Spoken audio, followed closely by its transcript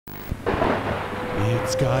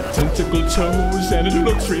It's got tentacle toes and it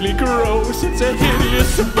looks really gross. It's a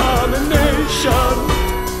hideous abomination.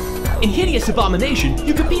 In Hideous Abomination,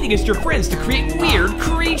 you compete against your friends to create weird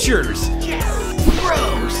creatures. Yes!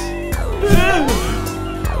 Gross!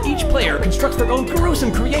 Each player constructs their own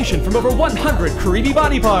gruesome creation from over 100 creepy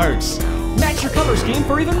body parts. Match your color scheme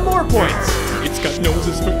for even more points. It's got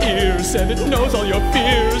noses for ears and it knows all your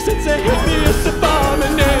fears. It's a hideous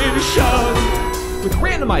abomination. With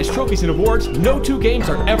randomized trophies and awards, no two games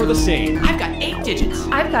are ever the same. I've got 8 digits.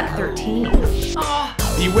 I've got 13.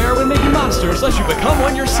 Beware when making monsters lest you become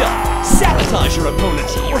one yourself. Sabotage your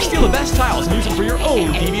opponents or steal the best tiles and use them for your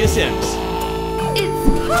own devious ends. It's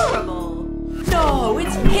horrible. No,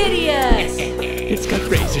 it's hideous. It's got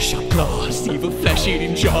razor-sharp claws, evil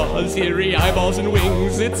flesh-eating jaws, eerie eyeballs and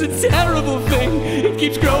wings. It's a terrible thing. It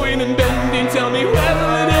keeps growing and bending. Tell me where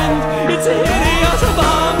will it end? It's a hideous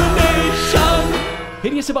abomination.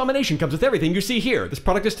 Hideous Abomination comes with everything you see here. This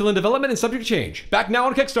product is still in development and subject to change. Back now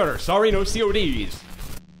on Kickstarter. Sorry, no CODs.